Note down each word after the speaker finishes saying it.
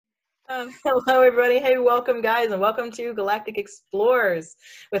Hello, everybody. Hey, welcome, guys, and welcome to Galactic Explorers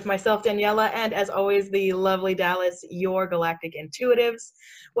with myself, Daniela, and as always, the lovely Dallas, your Galactic Intuitives.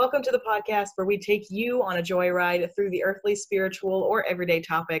 Welcome to the podcast where we take you on a joyride through the earthly, spiritual, or everyday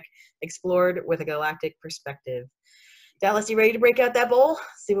topic explored with a galactic perspective. Dallas, you ready to break out that bowl?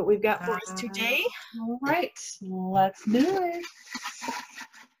 See what we've got for us today? All right, let's do it.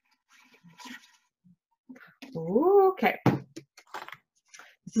 Okay.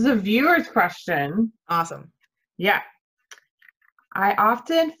 This is a viewer's question. Awesome. Yeah. I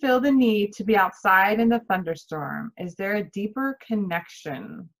often feel the need to be outside in the thunderstorm. Is there a deeper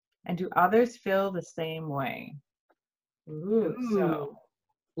connection? And do others feel the same way? So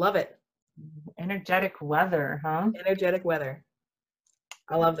love it. Energetic weather, huh? Energetic weather.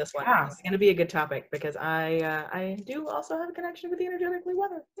 I love this one. Yeah. It's going to be a good topic because I do also have a connection with the energetically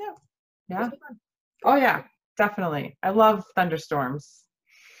weather. Yeah. Yeah. Oh, yeah, definitely. I love thunderstorms.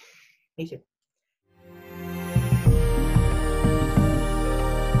 Me too.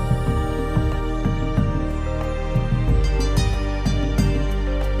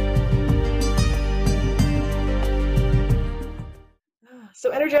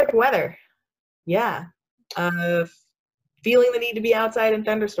 So energetic weather. Yeah. Feeling the need to be outside in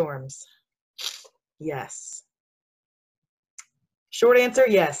thunderstorms. Yes. Short answer,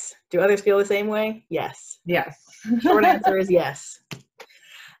 yes. Do others feel the same way? Yes. Yes. Short answer is yes.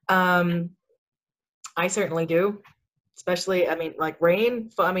 I certainly do. Especially, like rain.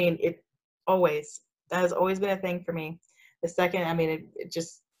 It always, that has always been a thing for me. The second, it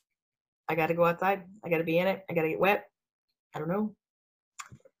just, I got to go outside. I got to be in it. I got to get wet. I don't know.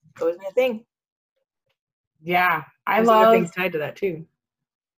 It's always been a thing. Yeah, There's other things tied to that too.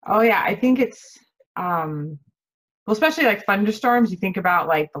 Oh yeah, I think it's well, especially like thunderstorms. You think about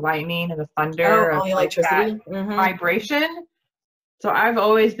like the lightning and the thunder, the electricity, like vibration. So I've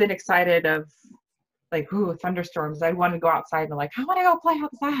always been excited of like, ooh, thunderstorms. I want to go outside and like, I want to go play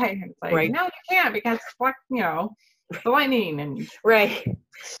outside. And it's like, right. No, you can't because what, the lightning and right.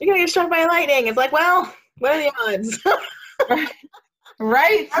 You're gonna get struck by lightning. It's like, well, what are the odds?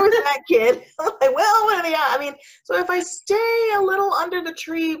 Right. I was that kid. I'm like, well, what are the odds? So if I stay a little under the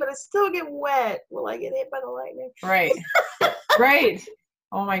tree, but I still get wet, will I get hit by the lightning? Right. Right.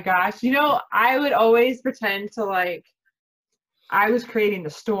 Oh my gosh. I would always pretend to like, I was creating the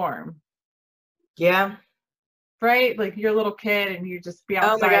storm. Yeah. Right? Like you're a little kid and you just be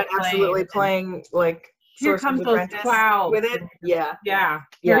outside. Oh my God, absolutely playing like here comes those clouds with it. Yeah. Yeah.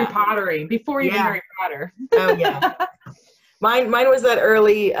 Harry Pottering before even Harry Potter. Oh yeah. Mine was that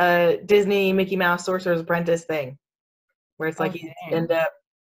early Disney Mickey Mouse Sorcerer's Apprentice thing, where it's like you end up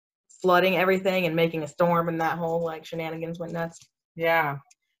flooding everything and making a storm, and that whole like shenanigans went nuts. Yeah.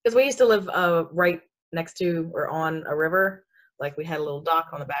 Because we used to live right next to or on a river. Like we had a little dock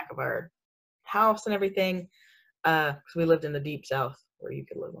on the back of our house and everything. Because we lived in the deep south where you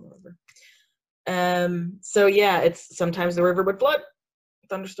could live on the river. So yeah, it's sometimes the river would flood.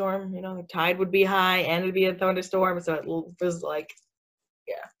 Thunderstorm, the tide would be high and it'd be a thunderstorm, so it was like,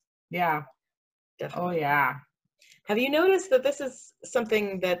 yeah, definitely. Oh yeah. Have you noticed that this is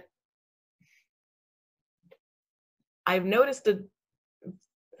something that I've noticed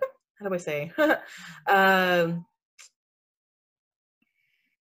how do I say a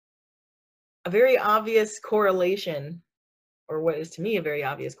very obvious correlation, or what is to me a very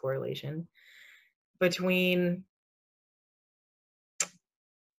obvious correlation between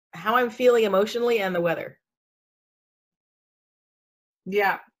how I'm feeling emotionally and the weather.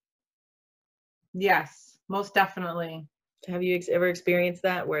 Yeah. Yes, most definitely. Have you ever experienced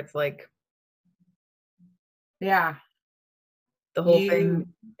that where it's like, yeah, the whole thing?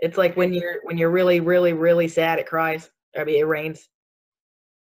 It's like when you're really, really, really sad, it cries. It rains.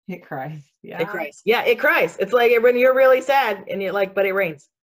 It cries. Yeah. It cries. Yeah, it cries. It's like when you're really sad and you're like, but it rains.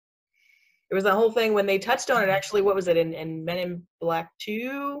 It was that whole thing when they touched on it, actually, what was it, in Men in Black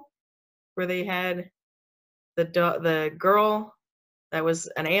 2, where they had the girl that was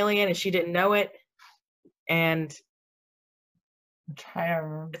an alien and she didn't know it, and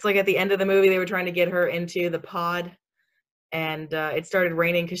it's like at the end of the movie they were trying to get her into the pod, and it started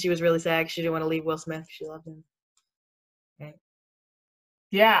raining because she was really sad. She didn't want to leave Will Smith. She loved him. Okay.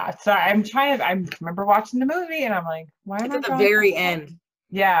 Yeah, so I remember watching the movie and I'm like, why am I at the very end?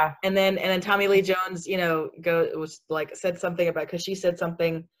 Yeah. And then Tommy Lee Jones, said something about, because she said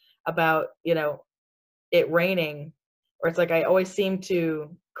something about, it raining, or it's like, I always seem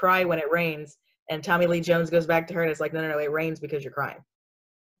to cry when it rains. And Tommy Lee Jones goes back to her and it's like, no, it rains because you're crying.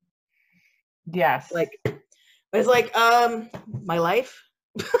 Yes. It's like, my life.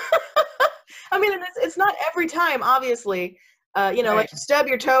 It's not every time, obviously. You know, Right. like you stub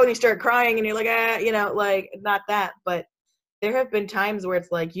your toe and you start crying and you're like, ah, you know, like not that. But there have been times where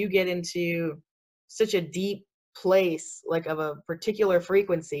it's like you get into such a deep place, like of a particular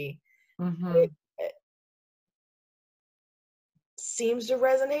frequency, Mm-hmm. it seems to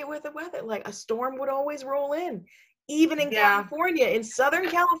resonate with the weather. Like a storm would always roll in, even in Yeah. California, in Southern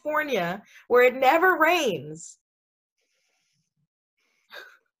California, where it never rains.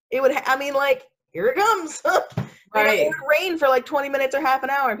 It would, I mean, like, here it comes. You know, it Right. would rain for like 20 minutes or half an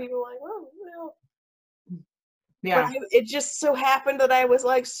hour, and people were like, well. But Yeah. it just so happened that I was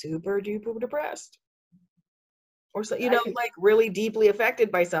like super duper depressed, or so, you I know, could, like really deeply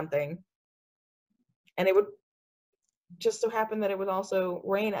affected by something, and it would just so happen that it would also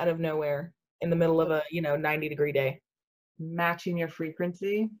rain out of nowhere in the middle of a 90-degree day. matching your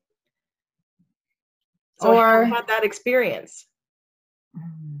frequency. So I have Or had that experience.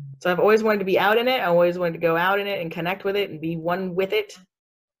 So I've always wanted to be out in it. I always wanted to go out in it and connect with it and be one with it.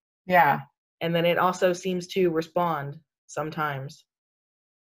 yeah. And then it also seems to respond sometimes.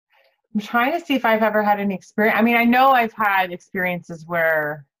 I'm trying to see if I've ever had any experience. I mean, I know I've had experiences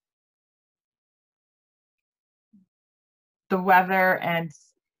where the weather and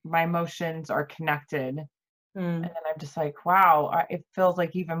my emotions are connected. Mm, And then I'm just like, wow, it feels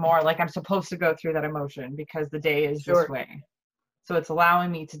like even more like I'm supposed to go through that emotion because the day is this sure. way. So it's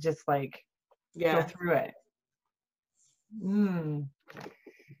allowing me to just like go Yeah. through it. Mm.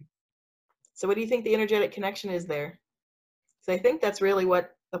 So what do you think the energetic connection is there? So I think that's really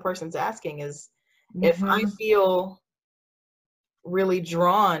what the person's asking is, if I Mm-hmm. feel really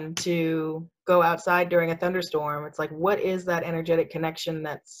drawn to go outside during a thunderstorm, it's like, what is that energetic connection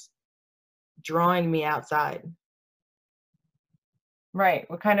that's drawing me outside? Right.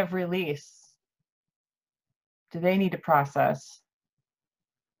 What kind of release do they need to process?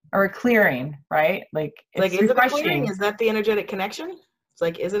 Or a clearing, right? Like Like, it's is it a clearing? refreshing. Is that the energetic connection? It's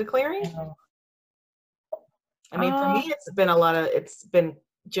like, is it a clearing? Oh. I mean, for me, Uh, it's been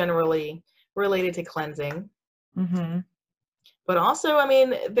generally related to cleansing, mm-hmm. but also, I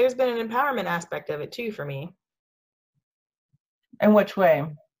mean, there's been an empowerment aspect of it too for me. In which way?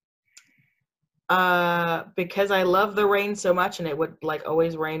 Because I love the rain so much, and it would like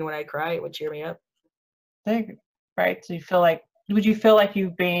always rain when I cry. It would cheer me up. Think, right? So you feel like, would you feel like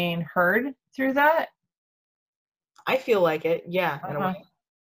you've been heard through that? I feel like it, yeah, in a Uh-huh. way.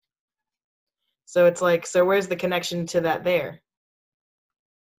 So it's like, so where's the connection to that there?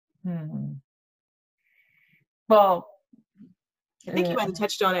 Hmm. Well, I think you might have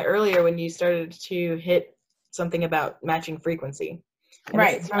touched on it earlier when you started to hit something about matching frequency. And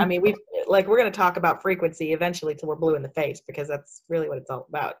this right. is, So I mean, we're going to talk about frequency eventually till we're blue in the face, because that's really what it's all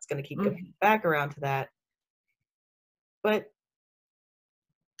about. It's going to keep mm, coming back around to that. But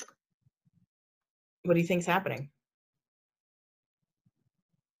what do you think's happening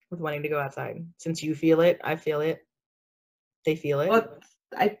with wanting to go outside? Since you feel it, I feel it, they feel it. well,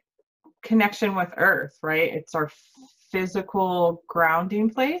 I connection with Earth, right? It's our physical grounding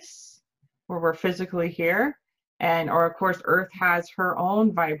place where we're physically here. And, or of course, Earth has her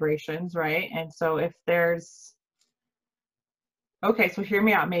own vibrations, right? And so if there's, okay, so hear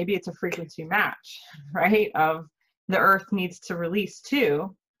me out. Maybe it's a frequency match, right? Of the Earth needs to release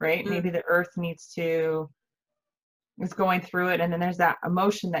too, right? Mm, Maybe the Earth needs to, is going through it. And then there's that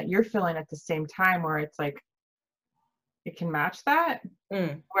emotion that you're feeling at the same time where it's like, it can match that,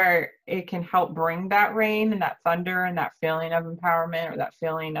 mm, where it can help bring that rain and that thunder and that feeling of empowerment or that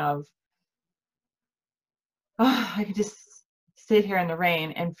feeling of, oh, I could just sit here in the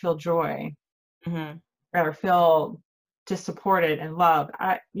rain and feel joy mm-hmm. or feel just supported and loved.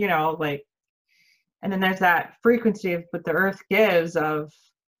 Like, and then there's that frequency of what the earth gives of,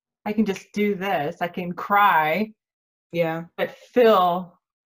 I can just do this. I can cry, Yeah. but feel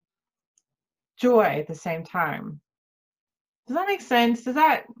joy at the same time. Does that make sense? Does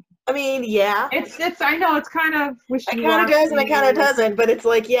that, I mean, yeah. I know it's kind of It kind of does and it kind of wishy-washy. doesn't, but it's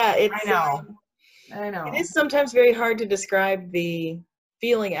like, yeah, I it's know. I it know. is sometimes very hard to describe the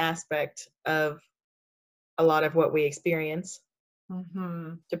feeling aspect of a lot of what we experience,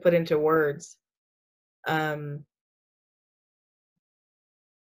 Mm-hmm. to put into words. Um,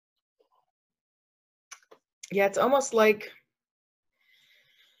 yeah, it's almost like,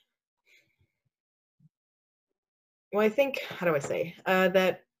 well, I think, how do I say,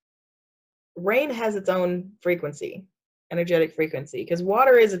 that rain has its own frequency, energetic frequency, because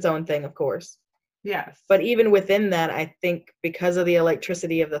water is its own thing, of course. Yes. But even within that, I think because of the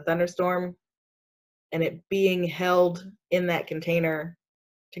electricity of the thunderstorm and it being held in that container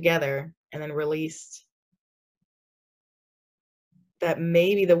together and then released, that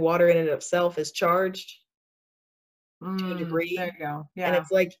maybe the water in and of itself is charged to a degree. There you go. Yeah. And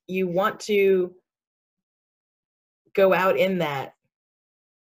it's like you want to go out in that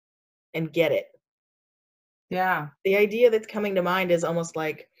and get it. Yeah. The idea that's coming to mind is almost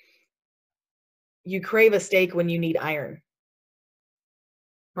like you crave a steak when you need iron.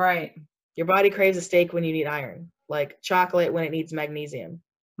 Right. Your body craves a steak when you need iron, like chocolate when it needs magnesium.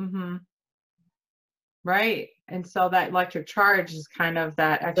 Mm-hmm. Right. And so that electric charge is kind of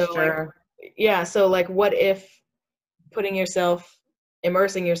that extra. So like what if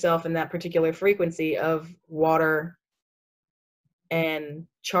immersing yourself in that particular frequency of water and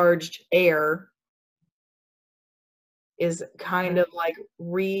charged air is kind of like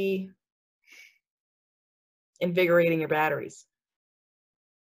reinvigorating your batteries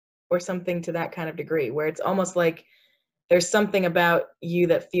or something to that kind of degree, where it's almost like there's something about you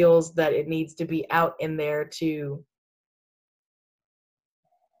that feels that it needs to be out in there to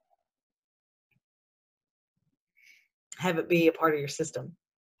have it be a part of your system.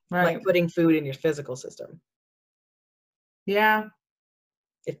 Right. Like putting food in your physical system. Yeah.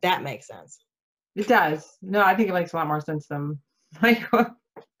 If that makes sense. It does. No, I think it makes a lot more sense than like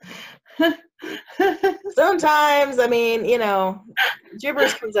Sometimes, I mean,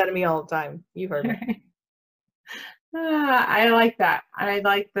 gibberish comes out of me all the time. You heard me. I like that. I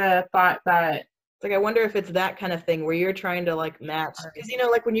like the thought that It's like, I wonder if it's that kind of thing where you're trying to like match, because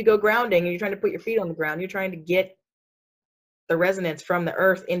like when you go grounding and you're trying to put your feet on the ground, you're trying to get the resonance from the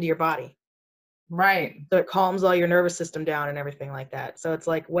earth into your body. Right. So it calms all your nervous system down and everything like that. So it's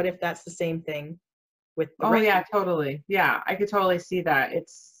like, what if that's the same thing with the rain? Yeah, totally. Yeah, I could totally see that.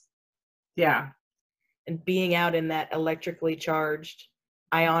 Yeah. And being out in that electrically charged,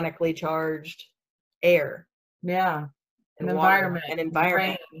 ionically charged air. Yeah. And environment. And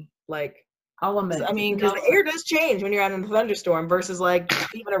environment. Rain. Like Elements. I mean, because the air does change when you're out in a thunderstorm versus like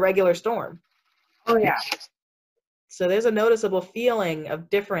even a regular storm. Oh yeah. So there's a noticeable feeling of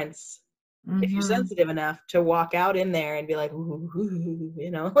difference if you're sensitive enough to walk out in there and be like, ooh,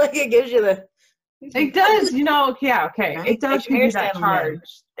 like it gives you the. It does, yeah, okay. Right? It does give you that charge.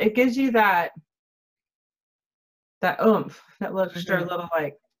 It gives you that oomph, that little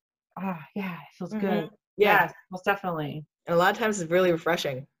like, yeah, it feels good. Yeah. Yes, most definitely. And a lot of times it's really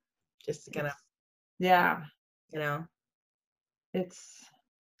refreshing, just to kind of. Yeah. It's.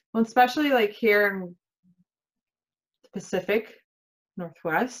 Well, especially like here in the Pacific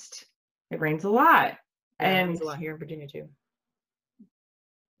Northwest, it rains a lot. Yeah, it rains a lot here in Virginia too.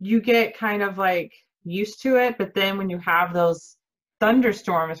 You get kind of like used to it, but then when you have those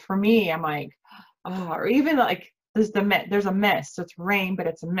thunderstorms, for me, I'm like, or even like there's a mist. So it's rain, but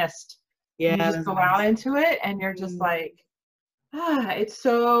it's a mist. Yeah, you just go out into it, and you're just like, it's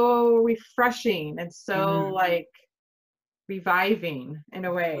so refreshing and so like reviving in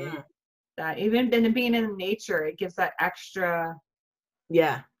a way that even being in nature, it gives that extra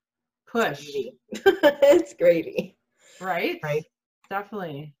push. It's gravy. Right?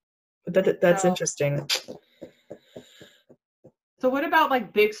 Definitely. But that's interesting. So what about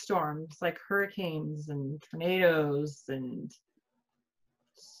like big storms, like hurricanes and tornadoes and?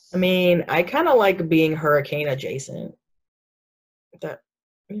 I mean, I kind of like being hurricane adjacent. That,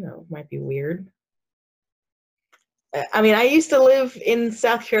 might be weird. I mean, I used to live in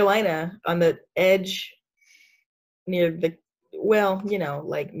South Carolina on the edge near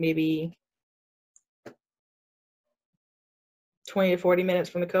like maybe 20 to 40 minutes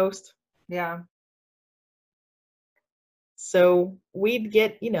from the coast. Yeah. So we'd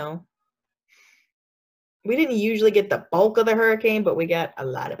get, we didn't usually get the bulk of the hurricane, but we got a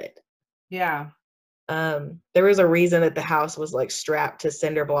lot of it. Yeah. There was a reason that the house was like strapped to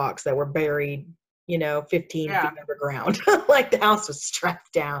cinder blocks that were buried, 15 feet underground. Like the house was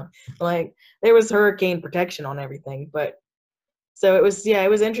strapped down. Like there was hurricane protection on everything. But so it was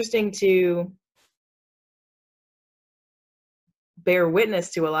interesting to bear witness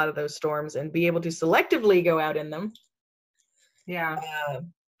to a lot of those storms and be able to selectively go out in them. Yeah.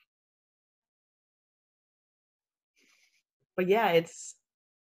 But yeah, it's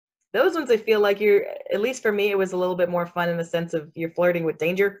those ones I feel like at least for me, it was a little bit more fun in the sense of you're flirting with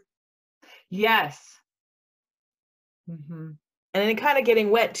danger. Yes. Mm-hmm. And then kind of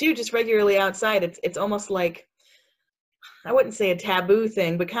getting wet too, just regularly outside. It's almost like, I wouldn't say a taboo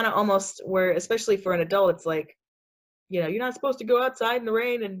thing, but kind of almost where, especially for an adult, it's like, you're not supposed to go outside in the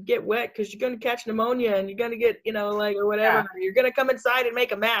rain and get wet because you're going to catch pneumonia and you're going to get, like, or whatever. Yeah. Or you're going to come inside and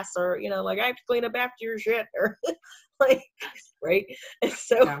make a mess, or, like, I have to clean up after your shit, or like, right? And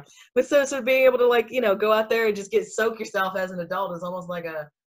so, but so being able to like, go out there and just soak yourself as an adult is almost like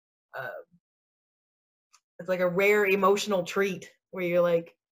it's like a rare emotional treat where you're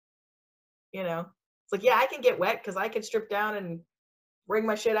like, It's like, yeah, I can get wet because I can strip down and bring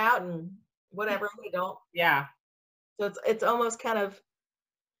my shit out and whatever. I don't. Yeah. So it's almost kind of,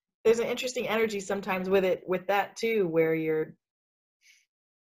 there's an interesting energy sometimes with that too, where you're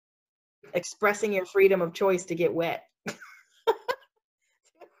expressing your freedom of choice to get wet.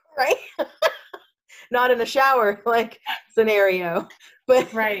 Right? Not in a shower like scenario,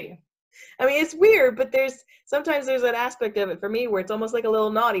 but Right. I mean, it's weird, but sometimes there's that aspect of it for me where it's almost like a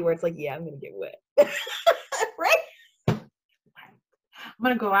little naughty, where it's like, yeah, I'm gonna get wet. Right? I'm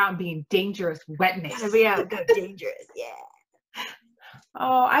gonna go out and be in dangerous wetness. Yeah, dangerous. Yeah.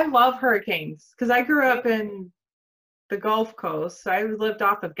 Oh, I love hurricanes because I grew up in the Gulf Coast. So I lived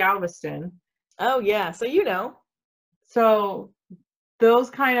off of Galveston. Oh yeah, so you know. So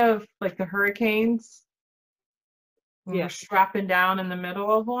those kind of like the hurricanes, when Yeah. we're strapping down in the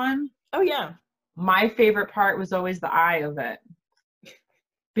middle of one. Oh yeah. My favorite part was always the eye of it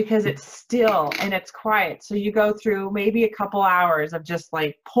because it's still and it's quiet. So you go through maybe a couple hours of just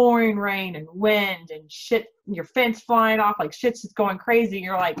like pouring rain and wind and shit, your fence flying off, like shit's just going crazy.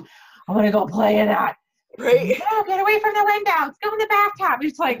 You're like, I want to go play in that. Right. No, get away from the window. Let's go in the bathtub.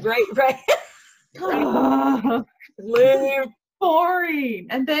 It's like, right. Leave. Boring.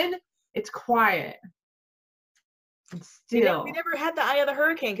 And then it's quiet. And still. We never had the eye of the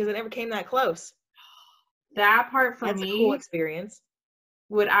hurricane because it never came that close. That part for That's me, a cool experience.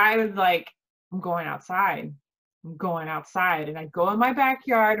 I would like, I'm going outside. I'm going outside. And I'd go in my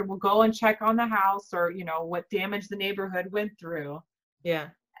backyard and we'll go and check on the house or, you know, what damage the neighborhood went through. Yeah.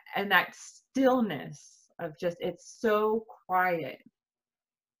 And that stillness of just, it's so quiet.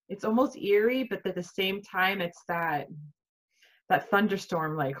 It's almost eerie, but at the same time, it's that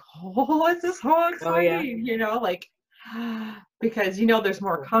thunderstorm, like, oh, it's just so exciting, oh, yeah. you know, like, because you know there's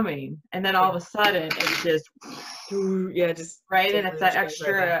more coming, and then all of a sudden it's just, yeah, just right, and it's that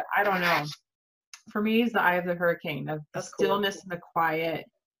extra, I don't know. For me, it's the eye of the hurricane, of the stillness and the quiet.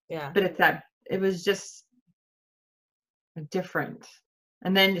 Yeah. But it was just different.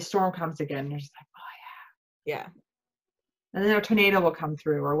 And then the storm comes again, and you're just like, oh yeah. Yeah. And then a tornado will come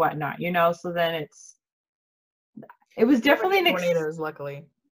through or whatnot, you know. So then it was definitely tornadoes. Luckily,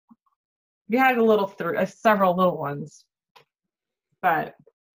 we had several little ones, but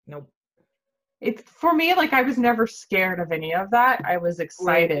nope. It's for me, like, I was never scared of any of that. I was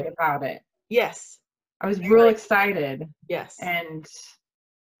excited about it. Yes, I was real excited. Yes, and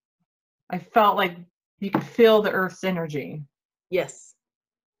I felt like you could feel the Earth's energy. Yes.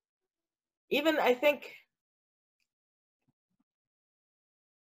 Even I think.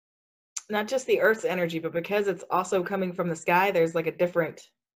 Not just the Earth's energy, but because it's also coming from the sky, there's like a different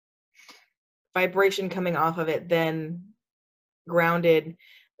vibration coming off of it than grounded.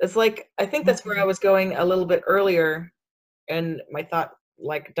 It's like, I think that's where I was going a little bit earlier, and my thought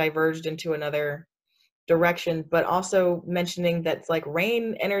like diverged into another direction, but also mentioning that like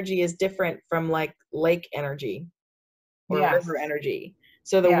rain energy is different from like lake energy or river energy.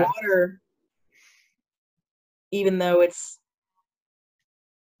 So the water, even though it's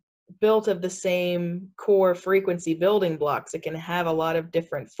built of the same core frequency building blocks, it can have a lot of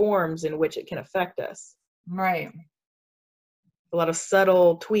different forms in which it can affect us. Right. A lot of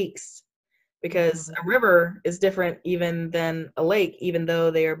subtle tweaks, because a river is different even than a lake, even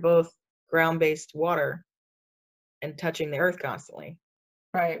though they are both ground-based water and touching the earth constantly.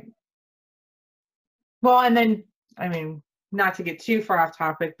 Right. Well, and then, I mean, not to get too far off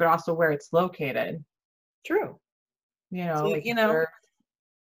topic, but also where it's located. True. You know, so, like, you know,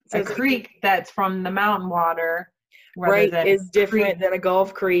 a creek that's from the mountain water, right, is different than a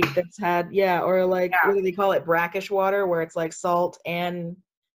Gulf Creek that's had, or like, what do they call it, brackish water, where it's like salt and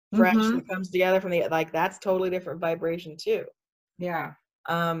fresh that comes together from the, like, that's totally different vibration too. Yeah.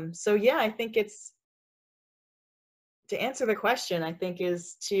 So yeah, I think it's, to answer the question, I think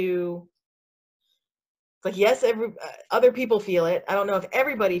is to, like, yes, other people feel it. I don't know if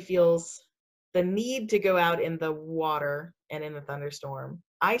everybody feels the need to go out in the water and in the thunderstorm.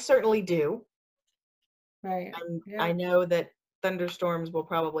 I certainly do. Right. I know that thunderstorms will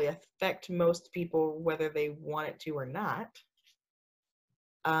probably affect most people whether they want it to or not.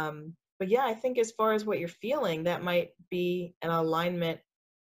 But yeah, I think as far as what you're feeling, that might be an alignment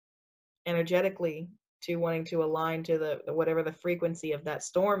energetically to wanting to align to the whatever the frequency of that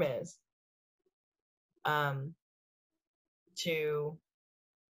storm is. To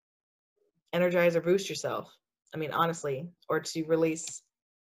energize or boost yourself. I mean, honestly, or to release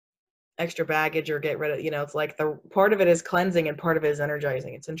extra baggage or get rid of, it's like the part of it is cleansing and part of it is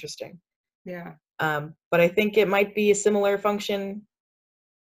energizing. It's interesting. Yeah. But I think it might be a similar function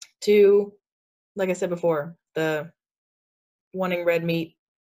to, like I said before, the wanting red meat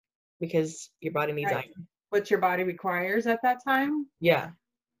because your body needs Right. iron. What your body requires at that time. Yeah.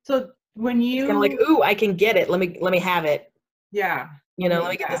 So when It's kind of like, you, ooh, I can get it. Let me have it. yeah, Let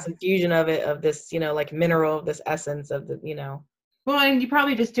me get this infusion of it, of this, like mineral, this essence of the. Well, and you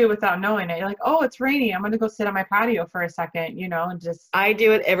probably just do it without knowing it. You're like, oh, it's raining. I'm going to go sit on my patio for a second, and just. I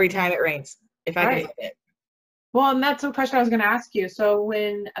do it every time it rains, if I can help it. Well, and that's a question I was going to ask you. So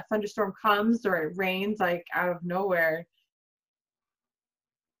when a thunderstorm comes or it rains like out of nowhere,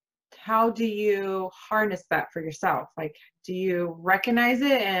 how do you harness that for yourself? Like, do you recognize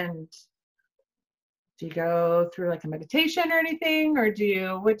it and do you go through like a meditation or anything? Or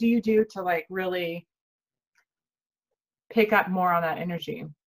what do you do to like really pick up more on that energy?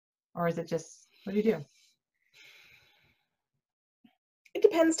 Or is it just, what do you do? It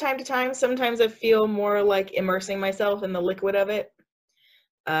depends time to time. Sometimes I feel more like immersing myself in the liquid of it.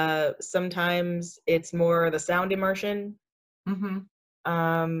 Sometimes it's more the sound immersion.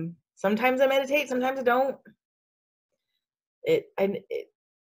 Mm-hmm. Sometimes I meditate, sometimes I don't.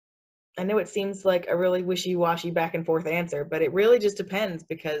 I know it seems like a really wishy-washy back and forth answer, but it really just depends,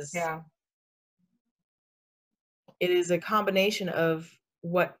 because it is a combination of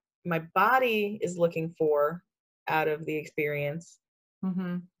what my body is looking for out of the experience,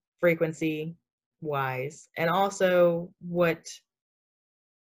 frequency wise, and also what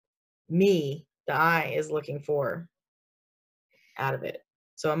me, the I, is looking for out of it.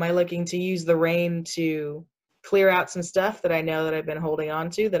 So am I looking to use the rain to clear out some stuff that I know that I've been holding on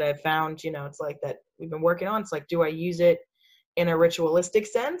to, that I've found, it's like that we've been working on. It's like, do I use it in a ritualistic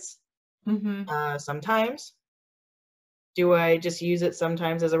sense? Sometimes. Do I just use it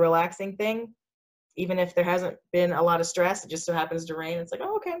sometimes as a relaxing thing? Even if there hasn't been a lot of stress, it just so happens to rain. It's like,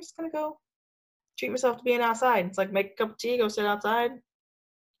 oh, okay, I'm just going to go treat myself to being outside. It's like, make a cup of tea, go sit outside.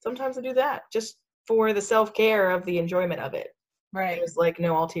 Sometimes I do that just for the self-care of the enjoyment of it. Right. There's like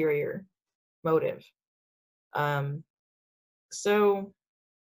no ulterior motive. So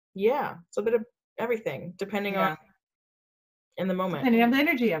yeah, it's a bit of everything depending on in the moment. Depending on the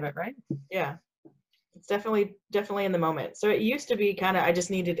energy of it, right? Yeah. It's definitely in the moment. So it used to be kind of, I just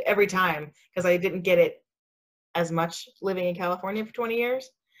needed every time, because I didn't get it as much living in California for 20 years.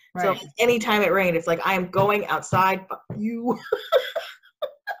 Right. So anytime it rained, it's like, I am going outside. Fuck you.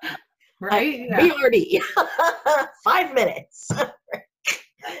 Right? BRD. 5 minutes.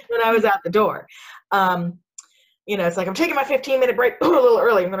 When I was out the door. It's like, I'm taking my 15-minute break a little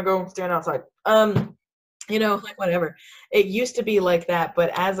early. I'm going to go stand outside. Like whatever. It used to be like that,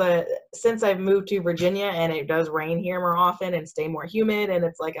 but since I've moved to Virginia and it does rain here more often and stay more humid, and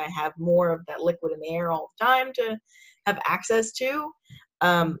it's like I have more of that liquid in the air all the time to have access to,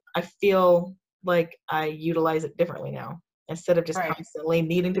 I feel like I utilize it differently now, instead of just constantly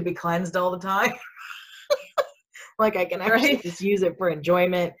needing to be cleansed all the time. Like I can actually just use it for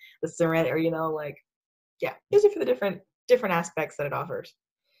enjoyment, the serenity, or use it for the different aspects that it offers.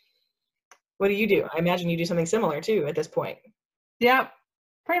 What do you do? I imagine you do something similar too at this point. Yeah,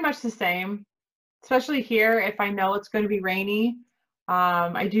 pretty much the same. Especially here, if I know it's going to be rainy,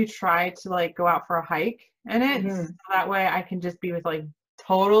 I do try to like go out for a hike in it. So that way I can just be with like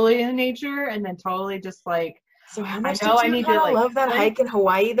totally in nature, and then totally just like. So how much did you love that hike in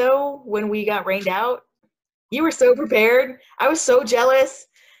Hawaii though, when we got rained out? You were so prepared. I was so jealous.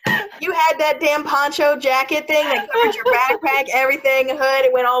 You had that damn poncho jacket thing that covered your backpack, everything, hood.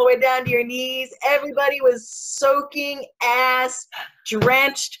 It went all the way down to your knees. Everybody was soaking ass,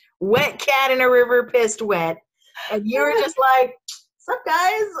 drenched, wet cat in a river, pissed wet. And you were just like, "What's up,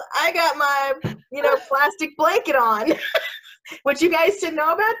 guys? I got my, plastic blanket on." What, you guys didn't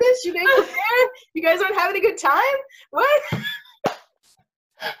know about this? You didn't prepare? You guys aren't having a good time? What?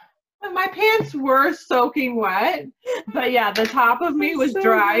 My pants were soaking wet, but yeah, the top of me was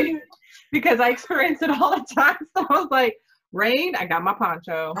dry because I experience it all the time. So I was like, rain, I got my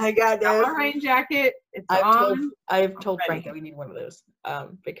poncho. I got my rain jacket. I've told Frank that we need one of those.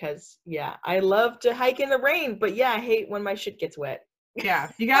 Because I love to hike in the rain, but I hate when my shit gets wet. Yeah,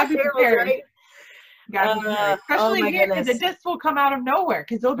 you gotta be prepared. Right? You gotta be prepared. Especially here, because it just will come out of nowhere.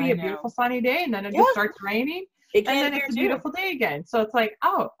 Because it'll be a beautiful sunny day, and then it just starts raining. And then it's a beautiful day again. So it's like,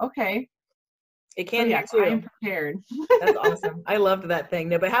 oh, okay. It can be too. I am prepared. That's awesome. I loved that thing.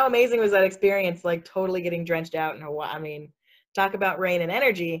 No, but how amazing was that experience? Like totally getting drenched out in Hawaii. I mean, talk about rain and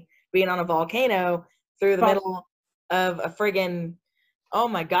energy. Being on a volcano through the middle of a friggin', oh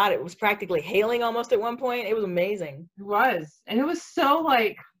my God, it was practically hailing almost at one point. It was amazing. It was. And it was so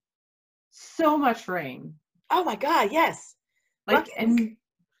much rain. Oh my God, yes. And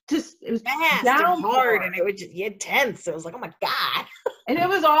just, it was fast and hard, and it was just intense. It was like, oh my God. And it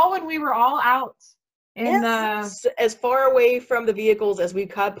was all when we were all out in Yes, as far away from the vehicles as we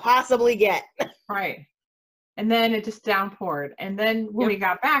could possibly get. right. And then it just downpoured. And then when we Yep.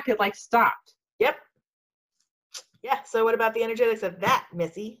 got back, it like stopped. Yep. Yeah. So what about the energetics of that,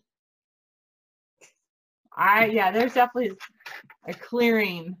 Missy? Yeah, there's definitely a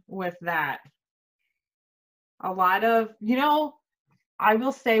clearing with that. A lot of, I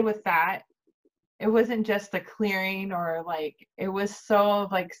will say with that, it wasn't just a clearing or like, it was so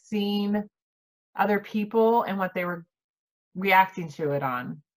like seeing other people and what they were reacting to it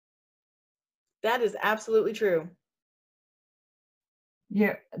on. That is absolutely true.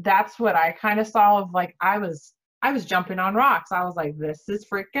 Yeah, that's what I kind of saw of like, I was jumping on rocks. I was like, this is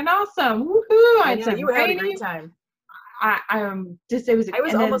freaking awesome. Woohoo. I It's know you were having a great raining. time. It was, I was and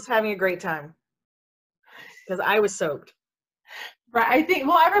then, almost having a great time because I was soaked. right. I think,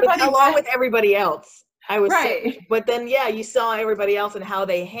 well, everybody Along went, with everybody else. I was right. soaked. But then, yeah, you saw everybody else and how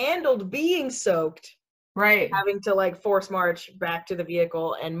they handled being soaked, Right. having to like force march back to the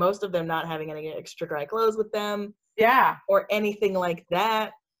vehicle, and most of them not having any extra dry clothes with them Yeah. or anything like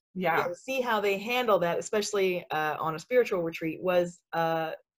that. Yeah. To see how they handle that, especially on a spiritual retreat, was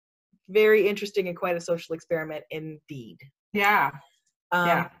very interesting and quite a social experiment indeed. Yeah.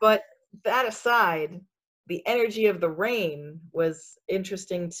 Yeah. But that aside, the energy of the rain was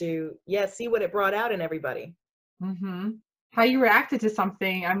interesting to, see what it brought out in everybody. Mm-hmm. How you reacted to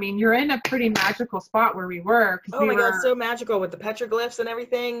something. I mean, you're in a pretty magical spot where we were because Oh my God, so magical with the petroglyphs and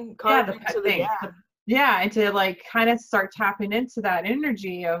everything carved into the, and to like kind of start tapping into that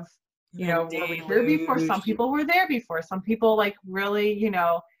energy of, were we here before? Some people were there before. Some people like really,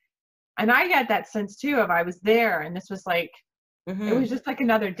 and I get that sense too of I was there and this was like, it was just like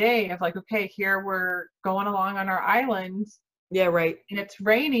another day of like, okay, here we're going along on our island. Yeah, right. And it's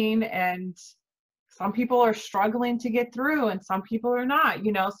raining and some people are struggling to get through and some people are not,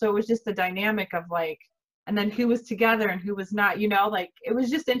 so it was just the dynamic of like, and then who was together and who was not, like it was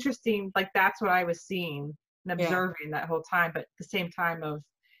just interesting. Like that's what I was seeing and observing that whole time. But at the same time of,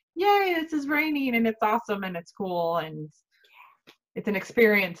 yay, this is raining and it's awesome and it's cool and it's an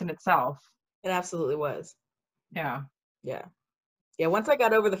experience in itself. It absolutely was. Yeah. Yeah. Yeah. Once I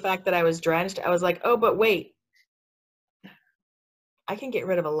got over the fact that I was drenched, I was like, oh, but wait, I can get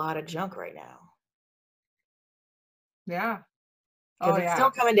rid of a lot of junk right now. Yeah. Because it's still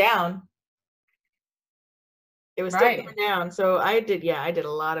coming down. It was still coming down. So I did a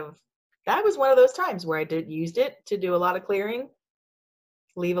lot of, that was one of those times where I used it to do a lot of clearing,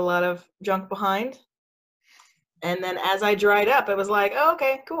 leave a lot of junk behind. And then as I dried up, it was like, oh,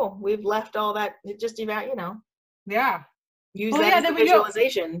 okay, cool. We've left all that, just about, Yeah. Use that as a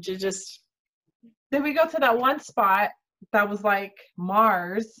visualization to just. Then we go to that one spot that was like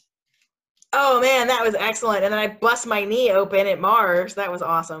Mars. Oh man, that was excellent. And then I bust my knee open at Mars. That was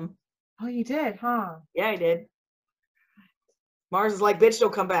awesome. Oh, you did, huh? Yeah, I did. Mars is like, bitch,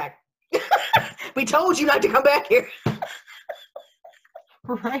 don't come back. We told you not to come back here.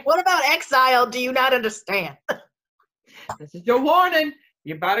 Right. What about exile? Do you not understand? This is your warning.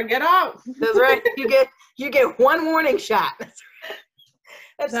 You better get out. That's right. You get one warning shot.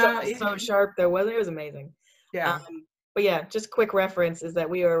 That's so sharp though, wasn't it? It was amazing. Yeah. But yeah, just quick reference is that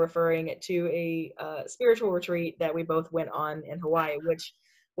we are referring to a spiritual retreat that we both went on in Hawaii, which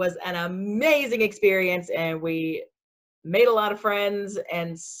was an amazing experience, and we made a lot of friends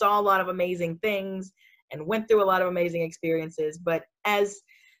and saw a lot of amazing things and went through a lot of amazing experiences. But as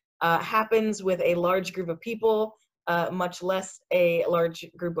happens with a large group of people, much less a large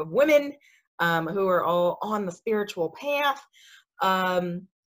group of women who are all on the spiritual path,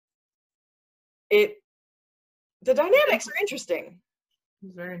 the dynamics are interesting.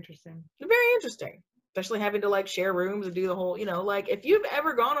 It's very interesting. They're very interesting, especially having to like share rooms and do the whole, like if you've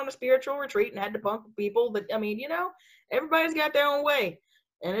ever gone on a spiritual retreat and had to bunk with people, that everybody's got their own way,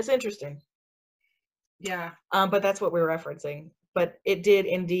 and it's interesting. Yeah. But that's what we're referencing. But it did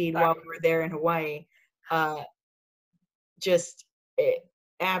indeed, while we were there in Hawaii, just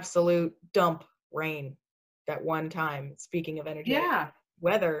absolute dump rain that one time. Speaking of energy,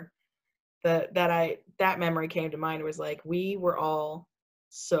 weather, that memory came to mind. Was like we were all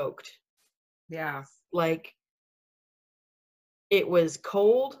soaked. Yeah. Like it was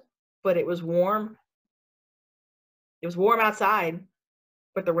cold, but it was warm. It was warm outside,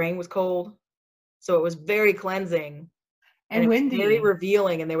 but the rain was cold. So it was very cleansing and windy. Very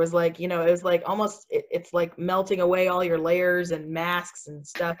revealing. And there was like, it was like almost, it's like melting away all your layers and masks and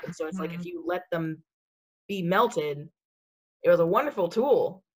stuff. And so it's like, if you let them be melted, it was a wonderful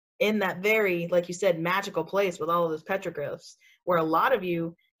tool in that very, like you said, magical place with all of those petroglyphs, where a lot of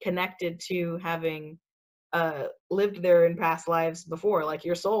you connected to having lived there in past lives before, like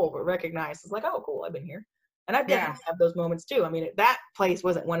your soul recognized. It's like, oh, cool, I've been here. And I've definitely had those moments too. I mean, that place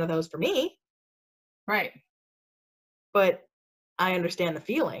wasn't one of those for me. Right. But I understand the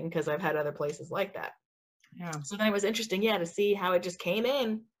feeling because I've had other places like that. Yeah. So then it was interesting, to see how it just came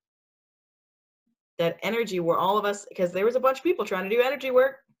in. That energy where all of us, because there was a bunch of people trying to do energy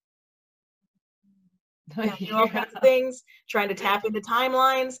work, do all kinds of things, trying to tap into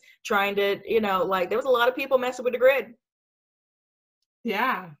timelines, trying to, like there was a lot of people messing with the grid.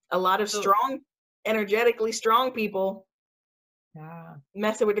 Yeah. A lot of strong, energetically strong people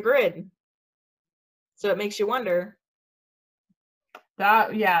messing with the grid. So it makes you wonder.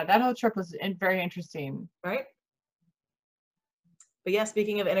 That whole trip was very interesting. Right? But yeah,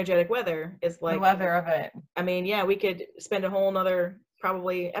 speaking of energetic weather, it's like the weather of it. I mean, yeah, we could spend a whole nother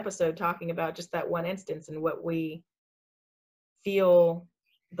probably episode talking about just that one instance and what we feel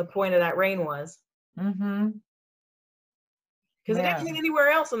the point of that rain was. Mm-hmm. Because it didn't hit anywhere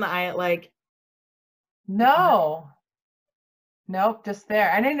else on the island, like. No. Nope, just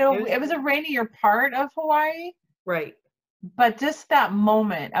there. I didn't know it was a rainier part of Hawaii. Right. But just that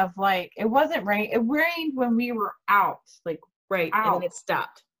moment of like, it wasn't rain. It rained when we were out, like right, out. And then it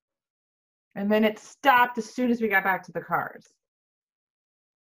stopped. And then it stopped as soon as we got back to the cars.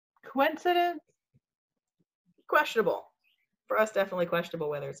 Coincidence? Questionable. For us, definitely questionable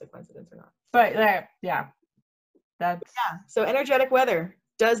whether it's a coincidence or not. But yeah. So energetic weather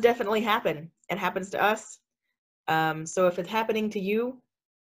does definitely happen. It happens to us. So if it's happening to you,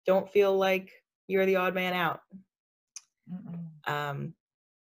 don't feel like you're the odd man out.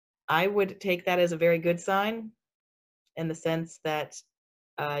 I would take that as a very good sign in the sense that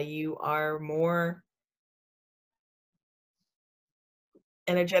you are more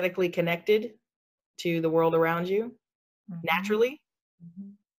energetically connected to the world around you naturally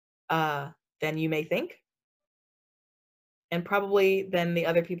than you may think, and probably than the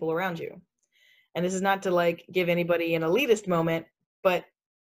other people around you. And this is not to like give anybody an elitist moment, but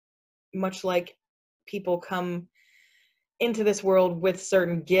much like people come into this world with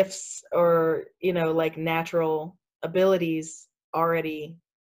certain gifts or, like natural abilities already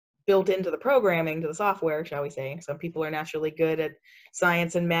built into the programming, to the software, shall we say. Some people are naturally good at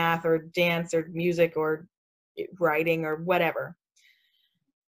science and math or dance or music or writing or whatever.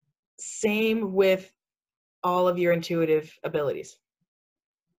 Same with all of your intuitive abilities.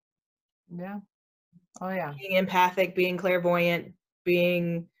 Yeah. Oh yeah. Being empathic, being clairvoyant,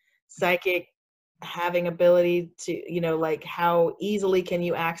 being psychic, having ability to, like how easily can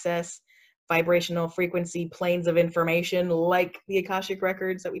you access vibrational frequency planes of information like the Akashic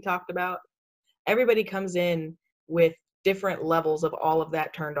records that we talked about. Everybody comes in with different levels of all of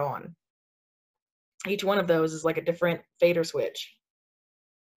that turned on. Each one of those is like a different fader switch.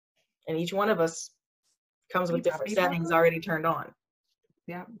 And each one of us comes with different settings already turned on.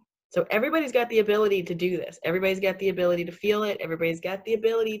 Yeah. So everybody's got the ability to do this. Everybody's got the ability to feel it. Everybody's got the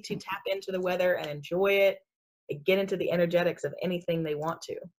ability to tap into the weather and enjoy it and get into the energetics of anything they want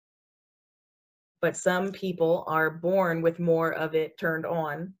to. But some people are born with more of it turned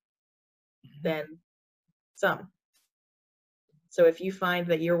on than some. So if you find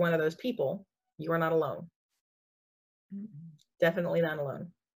that you're one of those people, you are not alone. Definitely not alone.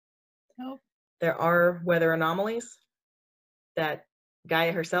 Nope. There are weather anomalies that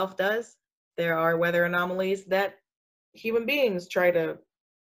Gaia herself does. There are weather anomalies that human beings try to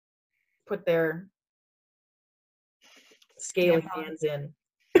put their scaly hands in.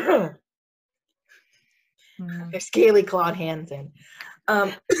 Their scaly clawed hands in.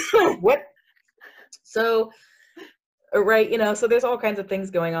 What? So, right, so there's all kinds of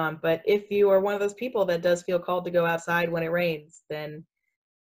things going on. But if you are one of those people that does feel called to go outside when it rains, then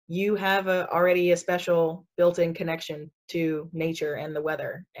you have already a special built-in connection to nature and the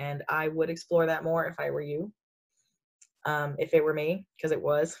weather. And I would explore that more if I were you. If it were me, because it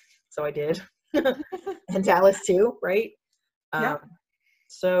was. So I did. And Dallas too, right?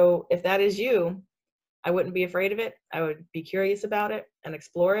 So if that is you, I wouldn't be afraid of it. I would be curious about it and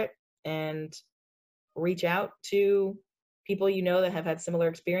explore it and reach out to people that have had similar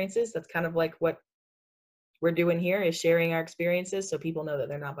experiences. That's kind of like what we're doing here, is sharing our experiences so people know that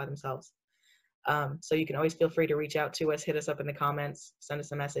they're not by themselves. So you can always feel free to reach out to us, hit us up in the comments, send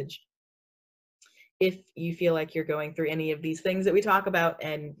us a message. If you feel like you're going through any of these things that we talk about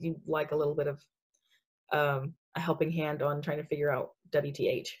and you like a little bit of a helping hand on trying to figure out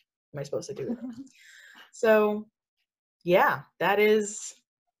WTH, am I supposed to do that? So yeah, that is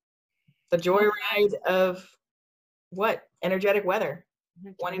the joyride of what? Energetic weather.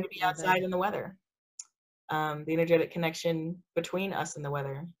 Wanting to be outside in the weather. The energetic connection between us and the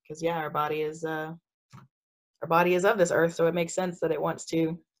weather. Because yeah, our body is our body is of this earth, so it makes sense that it wants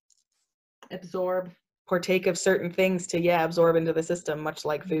to Absorb. partake of certain things to absorb into the system, much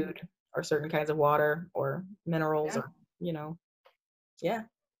like food or certain kinds of water or minerals or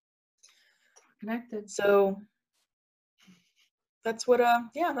Connected. So that's what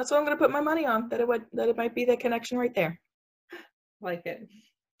that's what I'm gonna put my money on, that it might be that connection right there. Like it.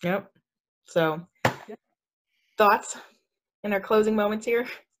 Yep. So thoughts in our closing moments here?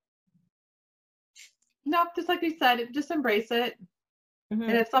 Nope, just like you said, just embrace it. Mm-hmm.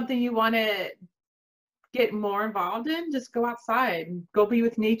 And if it's something you want to get more involved in, just go outside and go be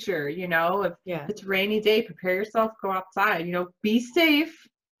with nature. If it's a rainy day, prepare yourself, go outside, be safe.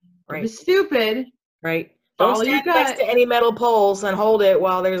 Don't be stupid. Right. Don't stand next to any metal poles and hold it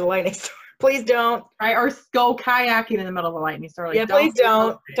while there's a lightning storm. Please don't. Right. Or go kayaking in the middle of a lightning storm. Please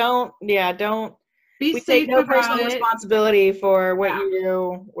don't. Don't. Be we safe. Take no personal responsibility for what you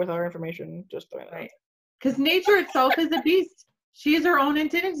do with our information. Just right. Because nature itself is a beast. She is her own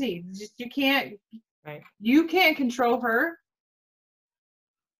entity. You can't control her,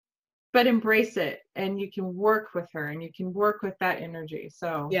 but embrace it, and you can work with her, and you can work with that energy.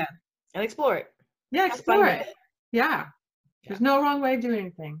 So and explore it. Explore it. There's no wrong way of doing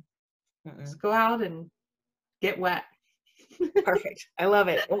anything. Just go out and get wet. Perfect. I love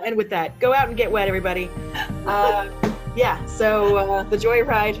it. We'll end with that. Go out and get wet, everybody. So the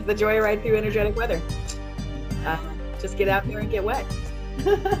joyride through energetic weather. Just get out there and get wet.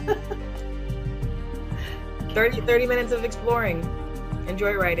 30 minutes of exploring and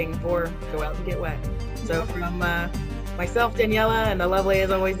joyriding for go out and get wet. So from myself, Daniela, and the lovely as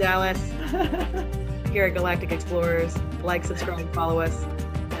always Dallas, here at Galactic Explorers, like, subscribe, follow us,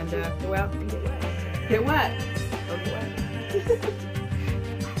 and go out and get wet. Get wet. Go get wet.